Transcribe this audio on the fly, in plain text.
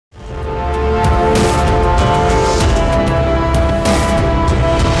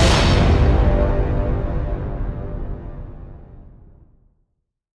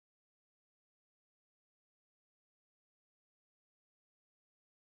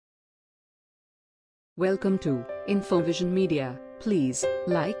Welcome to Infovision Media. Please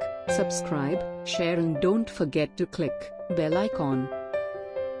like, subscribe, share and don't forget to click bell icon.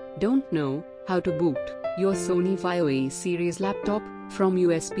 Don't know how to boot your Sony VAIO A series laptop from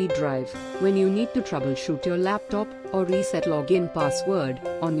USB drive? When you need to troubleshoot your laptop or reset login password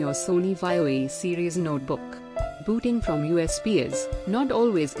on your Sony VAIO A series notebook, booting from USB is not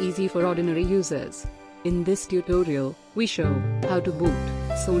always easy for ordinary users. In this tutorial, we show how to boot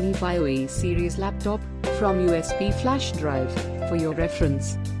Sony VAIO A series laptop from USB flash drive. For your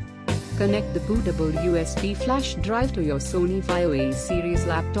reference, connect the bootable USB flash drive to your Sony VAIO A series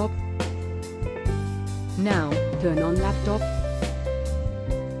laptop. Now, turn on laptop.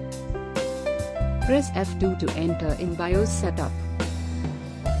 Press F2 to enter in BIOS setup.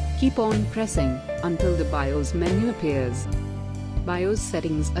 Keep on pressing until the BIOS menu appears. BIOS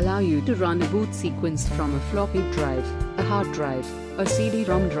settings allow you to run a boot sequence from a floppy drive, a hard drive, a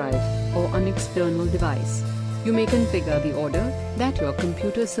CD-ROM drive, or an external device. You may configure the order that your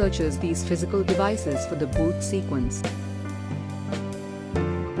computer searches these physical devices for the boot sequence.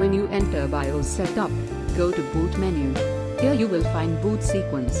 When you enter BIOS setup, go to boot menu. Here you will find boot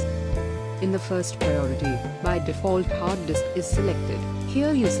sequence. In the first priority, by default hard disk is selected.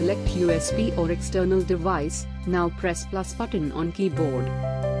 Here you select USB or external device. Now press plus button on keyboard.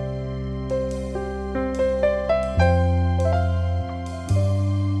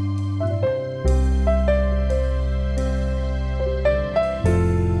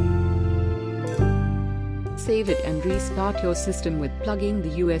 Save it and restart your system with plugging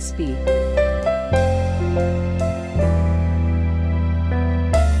the USB.